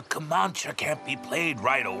 The Kamancha can't be played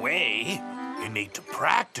right away. You need to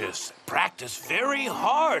practice. Practice very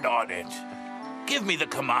hard on it. Give me the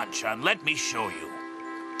Kamancha and let me show you.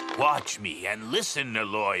 Watch me and listen,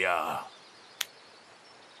 Niloya.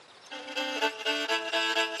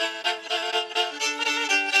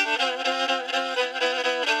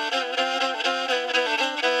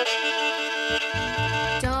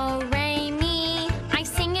 Do, re, mi. I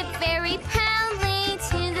sing it very proudly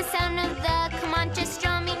to the sound of the Kamancha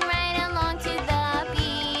strumming right along to the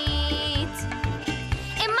beat.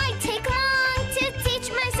 It might take long to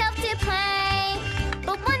teach myself to play,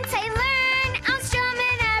 but once I learn, I'll strum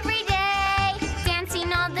it every day,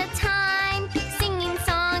 dancing all the time.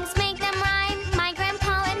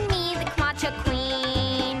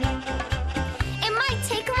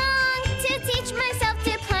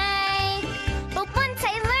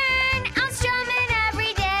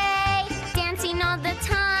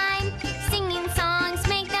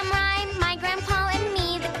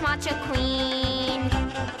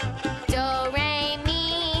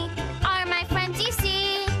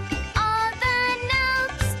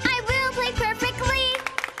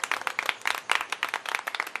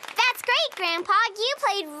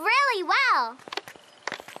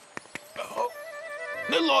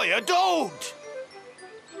 Niloya, don't!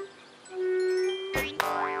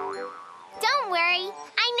 Don't worry.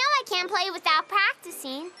 I know I can't play without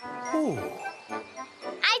practicing. Ooh.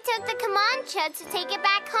 I took the Comanche to take it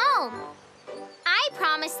back home. I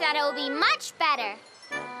promise that it will be much better.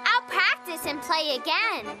 I'll practice and play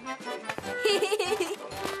again.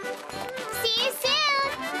 See you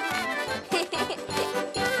soon!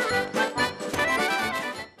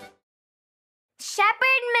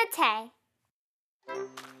 Shepherd Matei.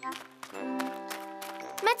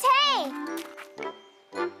 Matei!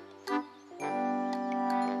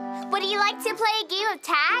 Would you like to play a game of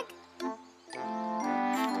tag?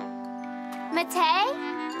 Matei,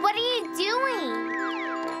 what are you doing?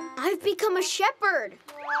 I've become a shepherd.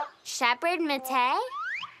 Shepherd Matei?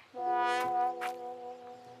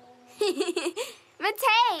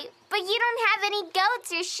 Matei, but you don't have any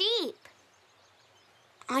goats or sheep.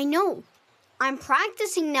 I know. I'm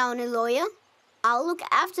practicing now, Niloya. I'll look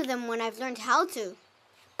after them when I've learned how to.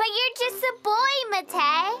 But you're just a boy,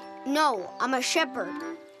 Matei. No, I'm a shepherd.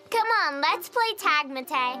 Come on, let's play tag,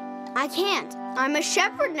 Matei. I can't. I'm a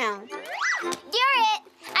shepherd now. You're it.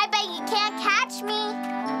 I bet you can't catch me.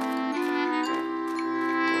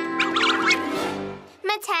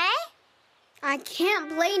 Matei? I can't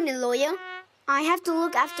play, Niloya. I have to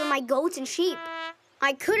look after my goats and sheep.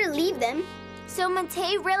 I couldn't leave them. So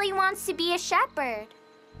Matei really wants to be a shepherd.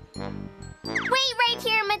 Wait right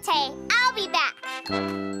here, Matei. I'll be back.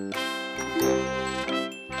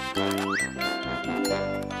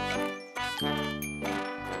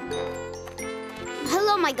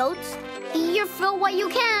 Hello, my goats. Eat your fill while you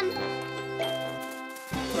can.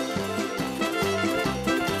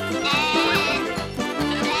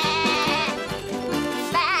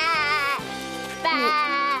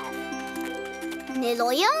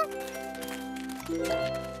 Niloya?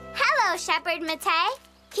 Hello, Shepherd Matei.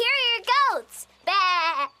 Here are your goats.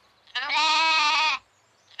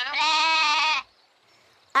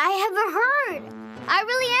 I have a herd. I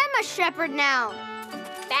really am a shepherd now.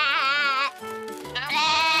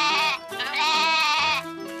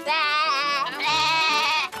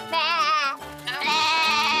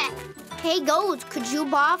 Hey, goats, could you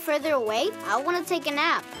baa further away? I want to take a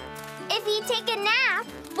nap. If you take a nap,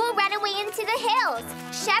 we'll run away into the hills.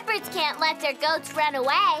 Shepherds can't let their goats run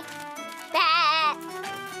away.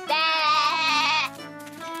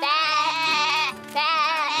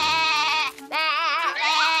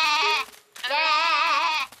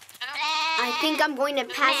 I think I'm going to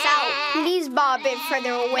pass out. Please baa a bit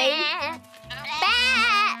further away.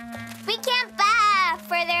 We can't baa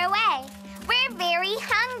further away. We're very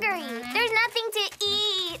hungry. There's nothing to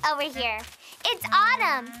eat over here. It's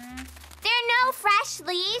autumn. There are no fresh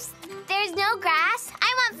leaves. There's no grass.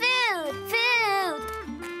 I want food. Food.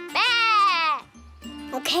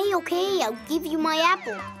 Okay, I'll give you my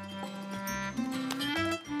apple.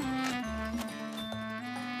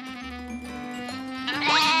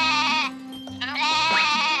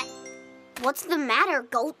 What's the matter,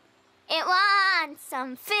 goat? It wants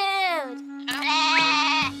some food.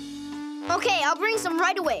 Okay, I'll bring some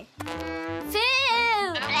right away.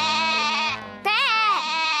 Food.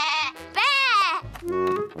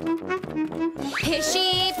 His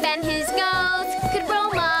sheep and his goats could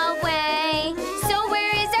roam away. So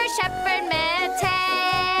where is our shepherd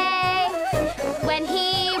Matei? When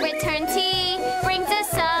he returns, he brings us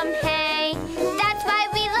some hay. That's why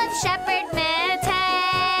we love shepherd Matei.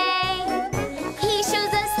 He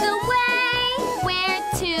shows us the way where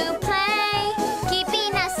to play,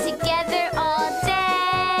 keeping us together all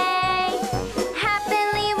day.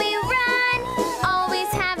 Happily we run, always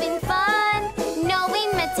having fun,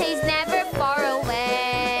 knowing Matei's never far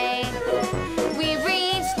away. We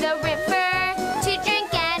reach the river to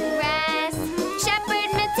drink and rest. Shepherd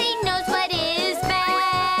Matei knows what is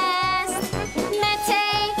best.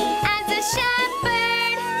 Matei, as a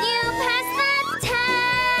shepherd, you pass the test.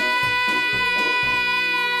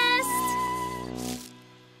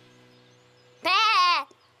 Bah!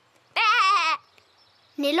 Bah!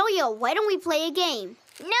 Niloya, why don't we play a game?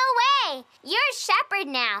 No way! You're a shepherd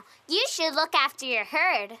now. You should look after your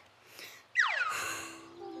herd.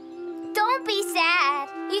 Don't be sad.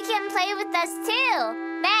 You can play with us too.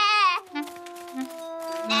 Bah!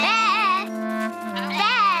 Bah!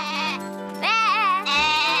 Bah! Bah!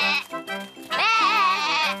 Bah!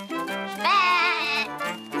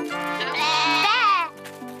 Bah!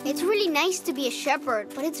 It's really nice to be a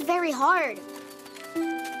shepherd, but it's very hard.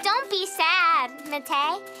 Don't be sad,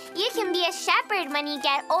 Matei. You can be a shepherd when you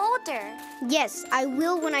get older. Yes, I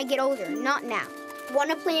will when I get older, not now. Want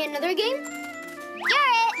to play another game? You're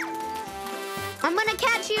it. I'm gonna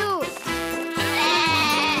catch you!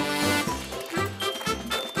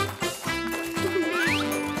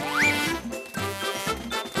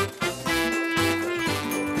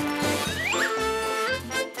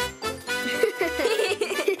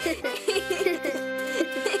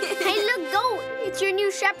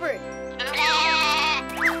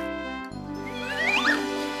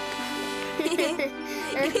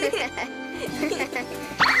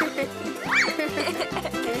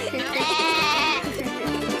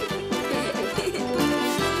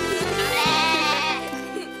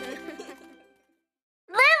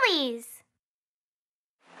 lilies.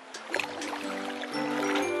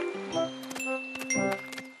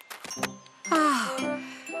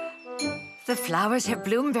 The flowers have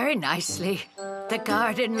bloomed very nicely. The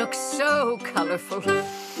garden looks so colorful.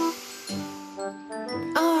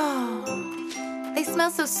 Oh, they smell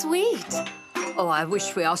so sweet. Oh, I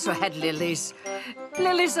wish we also had lilies.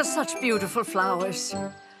 Lilies are such beautiful flowers.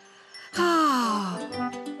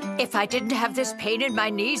 If I didn't have this pain in my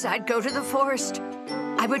knees, I'd go to the forest.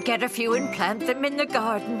 I would get a few and plant them in the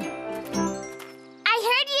garden. I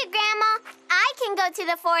heard you, Grandma. I can go to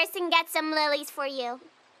the forest and get some lilies for you.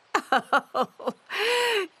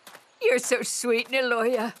 You're so sweet,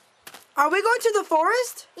 Niloya. Are we going to the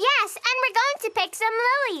forest? Yes, and we're going to pick some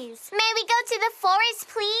lilies. May we go to the forest,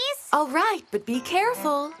 please? All right, but be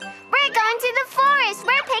careful. We're going to the forest.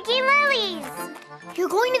 We're picking lilies. You're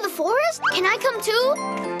going to the forest? Can I come too?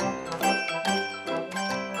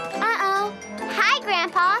 Uh-oh. Hi,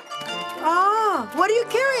 Grandpa. What are you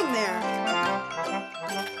carrying there?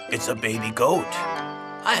 It's a baby goat.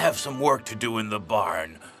 I have some work to do in the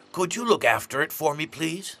barn. Could you look after it for me,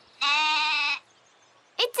 please?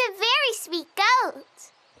 It's a very sweet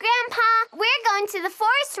goat. Grandpa, we're going to the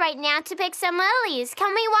forest right now to pick some lilies.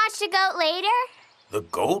 Can we watch the goat later? The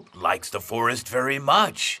goat likes the forest very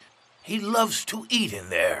much. He loves to eat in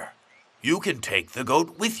there. You can take the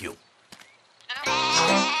goat with you.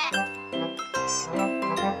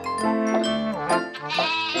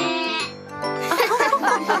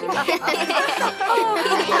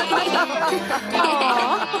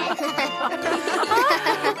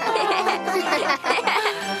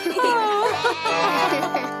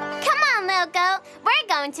 Come on, little goat. We're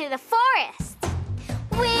going to the forest.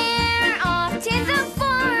 We're off to the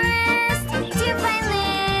forest to find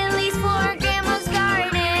lilies for Grandma's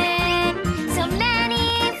garden. So many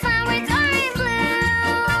flowers are in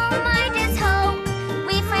bloom. I just hope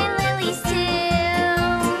we find lilies too.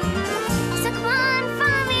 So come on,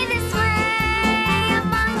 follow me this way.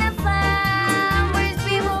 Among the flowers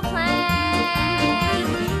we will play.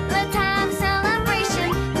 Let's have a celebration,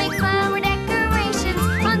 make flower decorations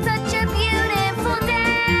on such a beautiful day.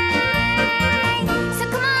 So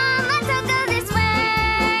come on, let's all go this way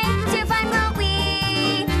to find what we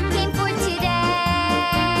came for today.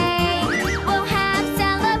 We'll have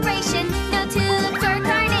celebration, no tulips or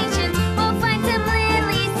carnations. We'll find some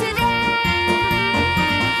lilies today.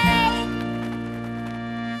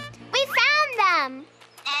 We found them.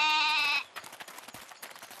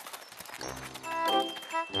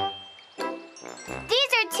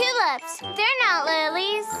 These are tulips. They're not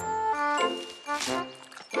lilies.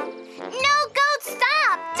 No, goat,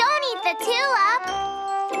 stop! Don't eat the tulip.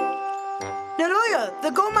 Niloya,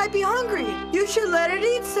 the goat might be hungry. You should let it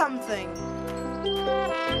eat something.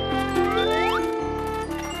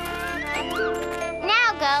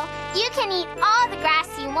 Now, goat, you can eat all the grass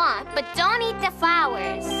you want, but don't eat the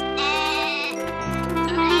flowers.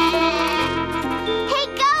 Hey,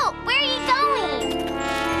 goat, where are you going?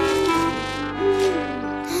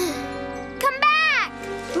 Come back!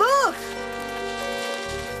 Look!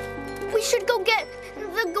 We should go get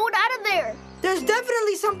the goat out of there. There's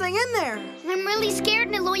definitely something in there. I'm really scared,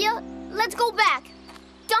 Niloya. Let's go back.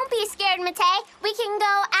 Don't be scared, Matei. We can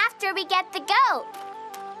go after we get the goat.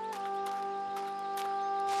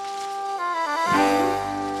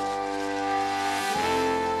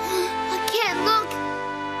 I can't look.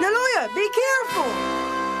 Niloya, be careful.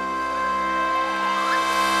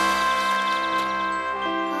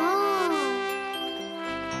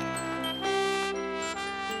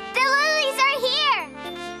 The lilies are here.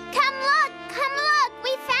 Come look,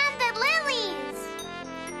 we found the lilies.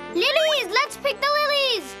 Lilies, let's pick the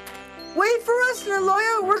lilies. Wait for us,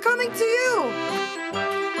 Niloya. We're coming to you.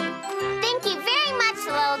 Thank you very much,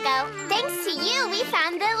 Logo. Thanks to you, we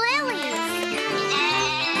found the lilies.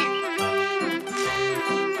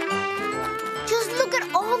 Just look at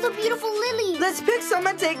all the beautiful lilies. Let's pick some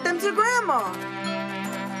and take them to Grandma.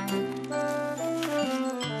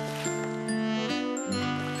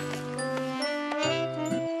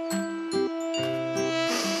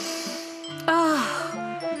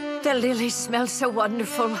 The lilies smell so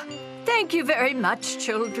wonderful. Thank you very much,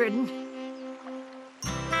 children.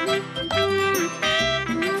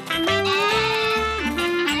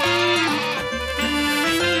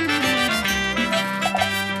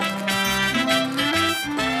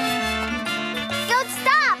 Goat,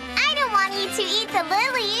 stop! I don't want you to eat the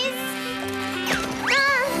lilies.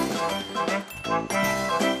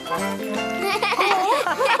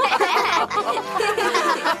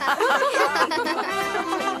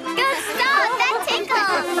 Goat, stop! That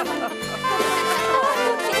tickles.